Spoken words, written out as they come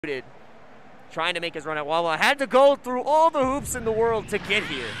trying to make his run at Wawa. Had to go through all the hoops in the world to get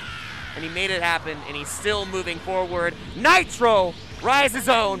here. And he made it happen, and he's still moving forward. Nitro, Rise's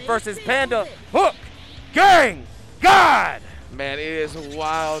Own versus Panda Hookganggod! Man, it is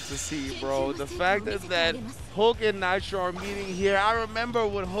wild to see, bro. The fact is that Hook and Nitro are meeting here. I remember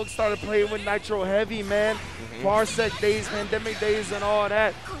when Hook started playing with Nitro heavy, man. Parsec days, pandemic days, and all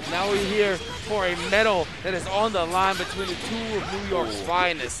that. Now we're here for a medal that is on the line between the two of New York's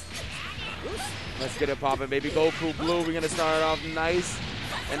finest. Let's get it popping, baby. Goku Blue, we're going to start it off nice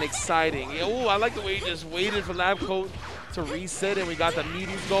and exciting. Oh, I like the way he just waited for Lab Coat to reset, and we got the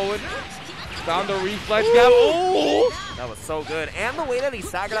meaties going. Found the reflex gap. Oh! That was so good. And the way that he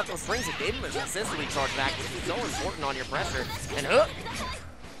staggered out those strings, it gave him his consistently charged back, which is so important on your pressure. And Hook,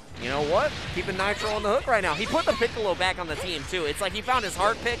 you know what? Keeping Nitro on the hook right now. He put the Piccolo back on the team, too. It's like he found his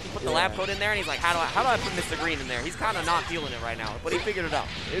heart pick, he put the lab coat in there, and he's like, how do I put Mr. Green in there? He's kind of not feeling it right now, but he figured it out.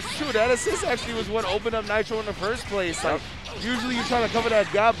 It's true. That assist actually was what opened up Nitro in the first place. Like, usually you try to cover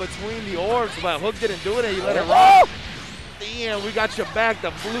that gap between the orbs, but Hook didn't do it, and he let it run. Damn, we got your back,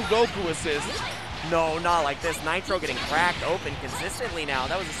 the blue Goku assist. No, not like this. Nitro getting cracked open consistently now.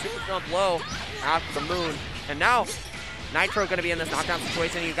 That was a super jump low out to the moon. And now, Nitro going to be in this knockdown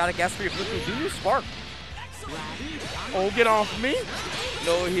situation. You got to guess for your Goku. Do you spark? Oh, get off me.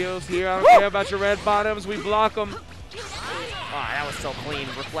 No heals here. I don't care about your red bottoms. We block them. Oh, that was so clean.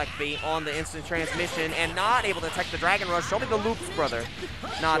 Reflect bait on the instant transmission and not able to detect the Dragon Rush. Show me the loops, brother.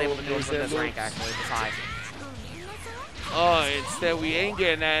 Not able to do it from this rank, actually. It's high. Oh, instead we ain't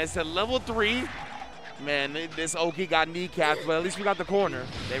getting that. It's at level 3. Man, this Oki got kneecapped, but at least we got the corner.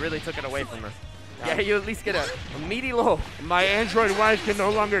 They really took it away from her. Yeah, you at least get a meaty low. My android wife can no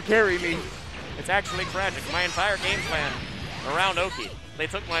longer carry me. It's actually tragic. My entire game plan around Oki. They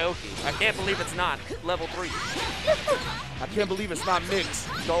took my Oki. I can't believe it's not level 3. I can't believe it's not mixed.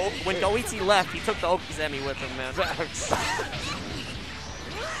 When Goichi left, he took the Oki's Emmy with him, man.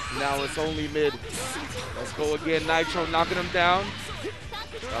 Now it's only mid. Let's go again. Nitro knocking him down.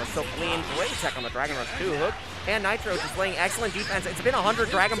 That was so clean. Great tech on the Dragon Rush too. Hook and Nitro displaying excellent defense. It's been 100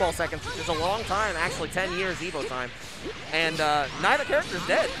 Dragon Ball seconds, which is a long time, actually 10 years EVO time. And neither character's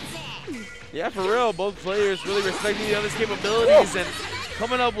dead. Yeah, for real. Both players really respecting the other's capabilities and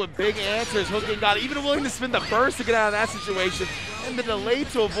coming up with big answers. Hookganggod even willing to spin the burst to get out of that situation. And the delay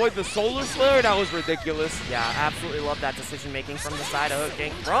to avoid the solar flare, that was ridiculous. Yeah, absolutely love that decision making from the side of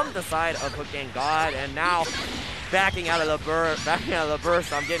Hookganggod. And now backing out of the burst. I'm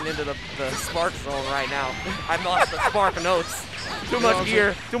getting into the spark zone right now. I've lost the spark notes. Too much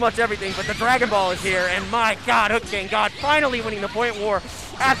gear, too much everything, but the Dragon Ball is here, and my God, Hookganggod finally winning the point war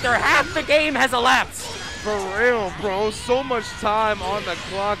after half the game has elapsed. For real, bro. So much time on the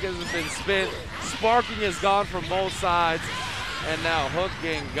clock has been spent. Sparking is gone from both sides. And now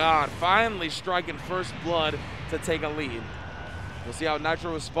Hookganggod finally striking first blood to take a lead. We'll see how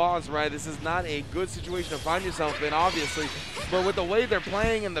Nitro responds, right? This is not a good situation to find yourself in, obviously. But with the way they're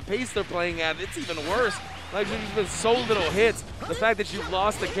playing and the pace they're playing at, it's even worse. Like, there's been so little hits. The fact that you've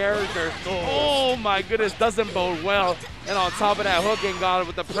lost the character, oh my goodness, doesn't bode well. And on top of that, Hookganggod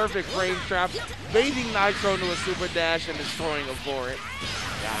with the perfect frame trap, baiting Nitro into a super dash and destroying him for it.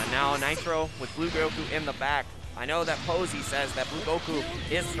 Yeah, now Nitro with Blue Goku in the back. I know that Posey says that Blue Goku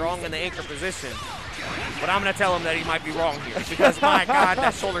is strong in the anchor position, but I'm going to tell him that he might be wrong here because, my God,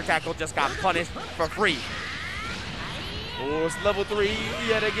 that shoulder tackle just got punished for free. Oh, it's level 3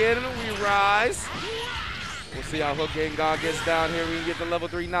 yet again, and we rise. We'll see how Hookganggod gets down here. We can get the level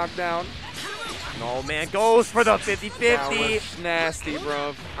 3 knockdown. No, man, goes for the 50-50. That was nasty,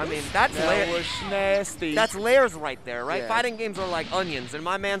 bro. I mean, that's nasty. That's layers right there, right? Yeah. Fighting games are like onions, and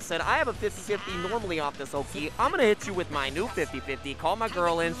my man said, I have a 50-50 normally off this Oki. I'm going to hit you with my new 50-50. Call my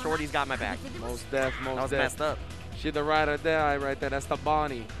girl in. Shorty's got my back. Most def, most def. That was messed up. She the ride or die right there. That's the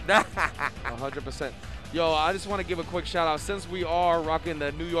Bonnie. 100%. Yo, I just want to give a quick shout out. Since we are rocking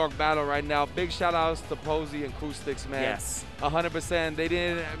the New York battle right now, big shout outs to Posey and Acoustics, man. Yes. 100%. They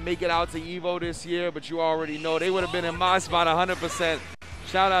didn't make it out to EVO this year, but you already know they would have been in my spot 100%.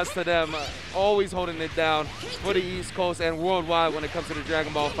 Shout outs to them. Always holding it down for the East Coast and worldwide when it comes to the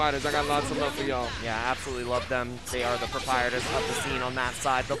Dragon Ball fighters. I got lots of love for y'all. Yeah, absolutely love them. They are the proprietors of the scene on that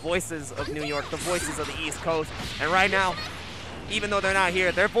side. The voices of New York, the voices of the East Coast. And right now, even though they're not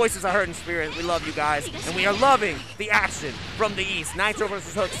here, their voices are heard in spirit. We love you guys, and we are loving the action from the East. Nitro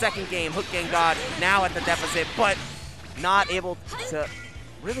versus Hook, second game. Hookganggod now at the deficit, but not able to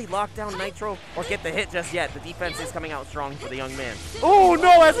really lock down Nitro or get the hit just yet. The defense is coming out strong for the young man. Oh,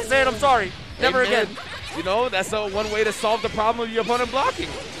 no, as I said, I'm sorry. Never again. You know, that's one way to solve the problem of your opponent blocking.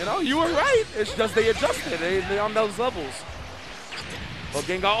 You know, you were right. It's just they adjusted. They're on those levels.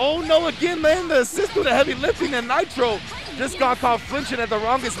 Hookganggod, oh no, again, man, the assist through the heavy lifting, and Nitro just got caught flinching at the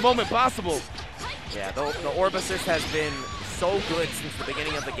wrongest moment possible. Yeah, the orb assist has been so good since the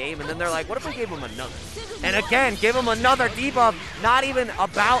beginning of the game, and then they're like, what if we gave him another? And again, give him another debuff, not even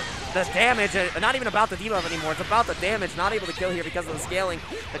about the damage, not even about the debuff anymore, it's about the damage, not able to kill here because of the scaling.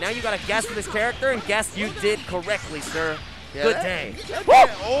 But now you gotta guess with this character, and guess you did correctly, sir. Yeah, good day.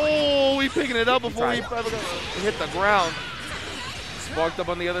 Oh, we picking it up before we hit the ground. Sparked up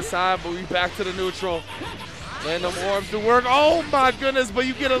on the other side, but we back to the neutral. Random orbs to work. Oh my goodness, but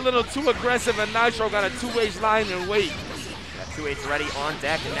you get a little too aggressive, and Nitro got a 2H line and wait. Got 2H ready on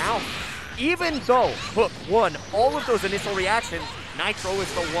deck, and now, even though Hook won all of those initial reactions, Nitro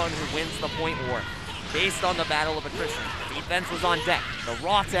is the one who wins the point war. Based on the battle of attrition, the defense was on deck, the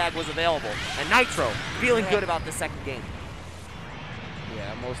raw tag was available, and Nitro feeling good about the second game.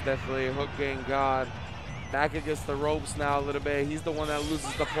 Yeah, most definitely. Hookganggod back against the ropes now a little bit. He's the one that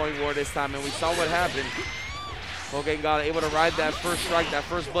loses the point war this time, and we saw what happened. Hookganggod able to ride that first strike, that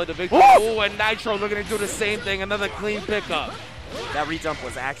first blood to victory. Oh, and Nitro looking to do the same thing, another clean pickup. That re-jump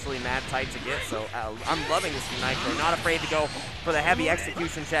was actually mad tight to get, so I'm loving this from Nitro. Not afraid to go for the heavy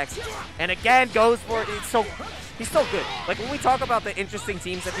execution checks. And again, goes for it. He's so good. Like, when we talk about the interesting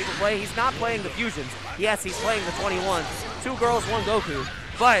teams that people play, he's not playing the fusions. Yes, he's playing the 21s. 2 girls, 1 Goku.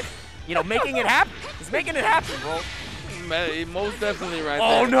 But, you know, making it happen. He's making it happen, bro. Man, most definitely right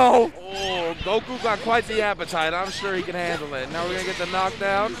there. Oh, no. Oh, Goku got quite the appetite. I'm sure he can handle it. Now we're going to get the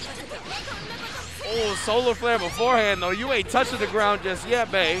knockdown. Oh, solar flare beforehand, though. You ain't touching the ground just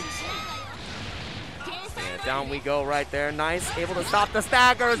yet, babe. Yeah, down we go right there. Nice. Able to stop the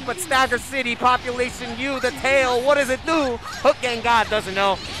staggers, but Stagger City, population U, the tail, what does it do? Hookganggod doesn't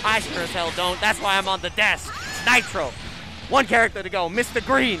know. I sure as hell don't. That's why I'm on the desk. It's Nitro. 1 character to go, Mr.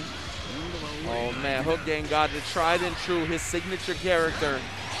 Green. Oh, man, Hookganggod, the tried and true, his signature character.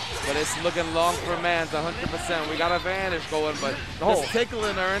 But it's looking long for Mans, 100%. We got a Vanish going, but just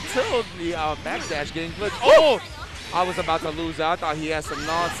tickling her until the backdash getting glitched. Oh! I was about to lose that. I thought he had some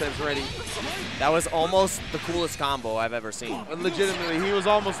nonsense ready. That was almost the coolest combo I've ever seen. Legitimately, he was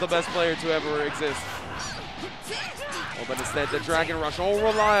almost the best player to ever exist. Oh, but instead, the Dragon Rush,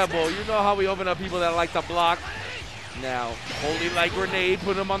 reliable. You know how we open up people that like to block. Now, Holy Light Grenade,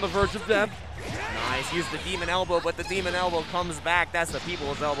 put him on the verge of death. Nice, use the Demon Elbow, but the Demon Elbow comes back. That's the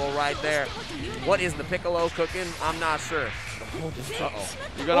People's Elbow right there. What is the Piccolo cooking? I'm not sure. Uh-oh.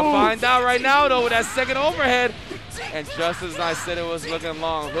 You're going to find out right now, though, with that second overhead. And just as I said it was looking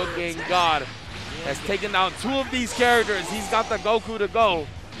long, Hookganggod has taken down 2 of these characters. He's got the Goku to go.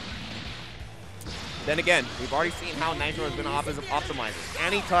 Then again, we've already seen how Nitro has been optimizing.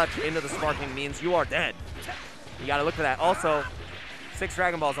 Any touch into the sparking means you are dead. You got to look for that. Also, 6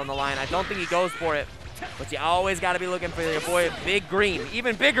 Dragon Balls on the line. I don't think he goes for it, but you always got to be looking for your boy Big Green,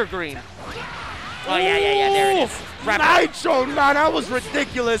 even bigger Green. Oh, yeah, there it is. Nitro, man, that was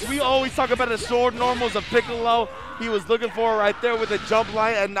ridiculous. We always talk about the sword normals of Piccolo. He was looking for it right there with a jump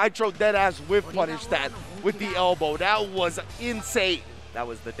line, and Nitro dead-ass whiff punished that with the elbow. That was insane. That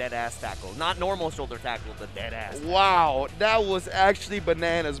was the dead-ass tackle. Not normal shoulder tackle, the dead-ass. Wow, that was actually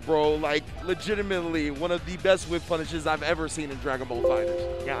bananas, bro. Like, legitimately one of the best whip punishes I've ever seen in Dragon Ball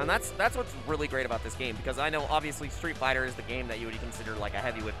FighterZ. Yeah, and that's what's really great about this game, because I know, obviously, Street Fighter is the game that you would consider like a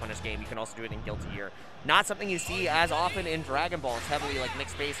heavy whip punish game. You can also do it in Guilty Gear. Not something you see as often in Dragon Ball. It's heavily, like,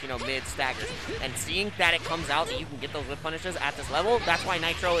 mixed base, you know, mid staggers. And seeing that it comes out that you can get those whip punishes at this level, that's why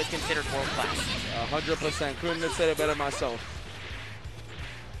Nitro is considered world-class. 100%. Couldn't have said it better myself.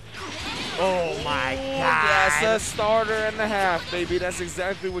 Oh my God. That's a starter and a half, baby. That's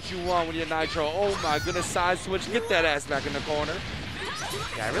exactly what you want when you're Nitro. Oh my goodness, side switch. Get that ass back in the corner.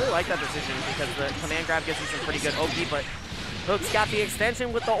 Yeah, I really like that decision because the command grab gives you some pretty good OP, but Hook's got the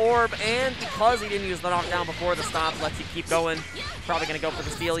extension with the orb, and because he didn't use the knockdown before the stop, lets you keep going. Probably gonna go for the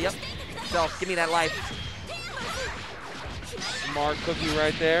steal. Yep. So give me that life. Smart cookie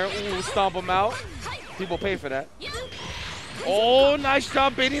right there. Ooh, stomp him out. People pay for that. Oh, nice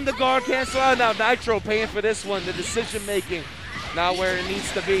job baiting the guard cancel out. Now Nitro paying for this one. The decision making not where it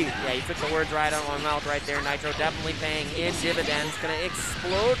needs to be. Yeah, he took the words right out of my mouth right there. Nitro definitely paying in dividends. Gonna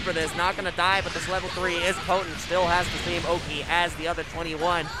explode for this. Not gonna die, but this level 3 is potent. Still has the same Oki as the other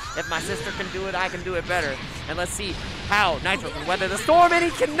 21. If my sister can do it, I can do it better. And let's see how Nitro can weather the storm, and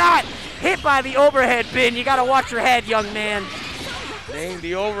he cannot. Hit by the overhead bin. You gotta watch your head, young man. Dang,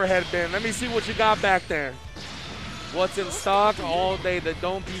 the overhead bin. Let me see what you got back there. What's in stock all day? The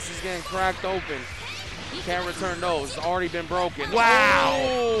dome piece is getting cracked open. Can't return those. It's already been broken. Wow.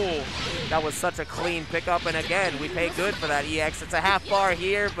 Oh. That was such a clean pickup. And again, we pay good for that EX. It's a half bar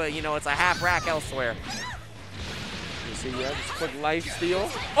here, but you know, it's a half rack elsewhere. see, yeah, just quick life steal.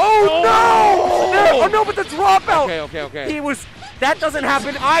 Oh, no! There, oh, no, but the dropout! Okay. He was, that doesn't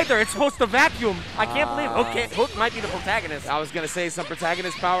happen either. It's supposed to vacuum. I can't believe Hook might be the protagonist. I was going to say some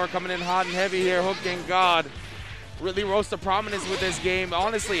protagonist power coming in hot and heavy here. Hookganggod really rose to prominence with this game.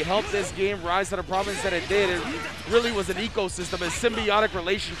 Honestly, helped this game rise to the prominence that it did. It really was an ecosystem, a symbiotic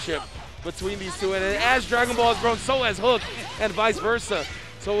relationship between these two. And as Dragon Ball has grown, so has Hook, and vice versa.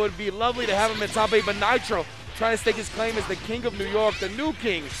 So it would be lovely to have him in top 8, but Nitro trying to stake his claim as the king of New York, the new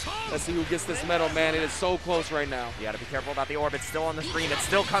king. Let's see who gets this medal, man. It is so close right now. You gotta be careful about the orbit. Still on the screen. It's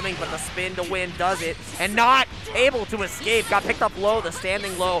still coming, but the spin to win does it. And not able to escape. Got picked up low. The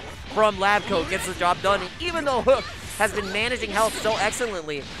standing low from Labco gets the job done. Even though Hook has been managing health so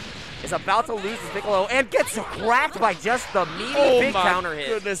excellently, is about to lose his Piccolo and gets cracked by just the meaty big counter hit. Oh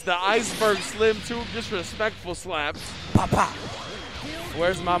my goodness, the iceberg slim, two disrespectful slaps. Pop, pop.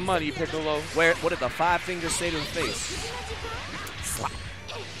 Where's my money, Piccolo? What did the 5 fingers say to the face? Slap.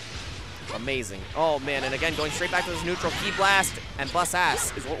 Amazing. Oh, man, and again, going straight back to this neutral key blast and bust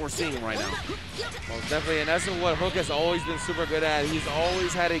ass is what we're seeing right now. Most definitely, and that's what Hook has always been super good at. He's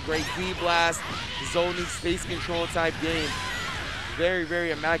always had a great key blast, zoning, space control type game. Very,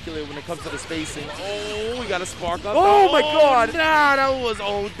 very immaculate when it comes to the spacing. Oh, we got a spark up. Oh, my God. Nah, that was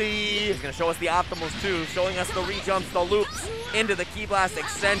OD. He's going to show us the optimals, too, showing us the re-jumps, the loops into the key blast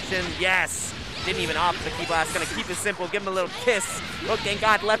extension. Yes. Didn't even opt the key blast. Going to keep it simple, give him a little kiss.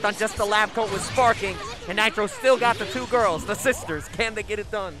 Hookganggod left on just the lab coat with sparking. And Nitro still got the 2 girls, the sisters. Can they get it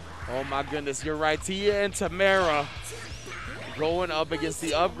done? Oh, my goodness. You're right. Tia and Tamara going up against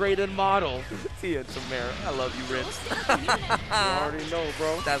the upgraded model. Tia and Tamara. I love you, Rince. You already know,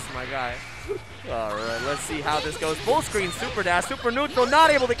 bro. That's my guy. All right, let's see how this goes. Full screen super dash, super neutral, not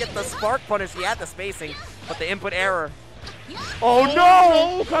able to get the spark punish. He had the spacing, but the input error. Oh,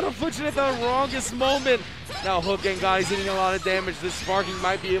 no! Kind of flinching at the wrongest moment. Now Hookganggod is eating a lot of damage. This sparking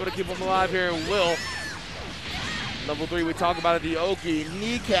might be able to keep him alive here. It will. Level 3, we talk about it, the Oki,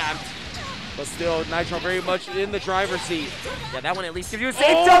 kneecapped. But still, Nitro very much in the driver's seat. Yeah, that one at least gives you a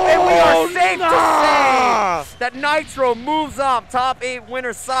safe jump, and we are safe to say that Nitro moves up top 8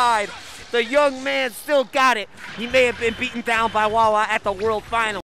 winner side. The young man still got it. He may have been beaten down by Wawa at the World Final.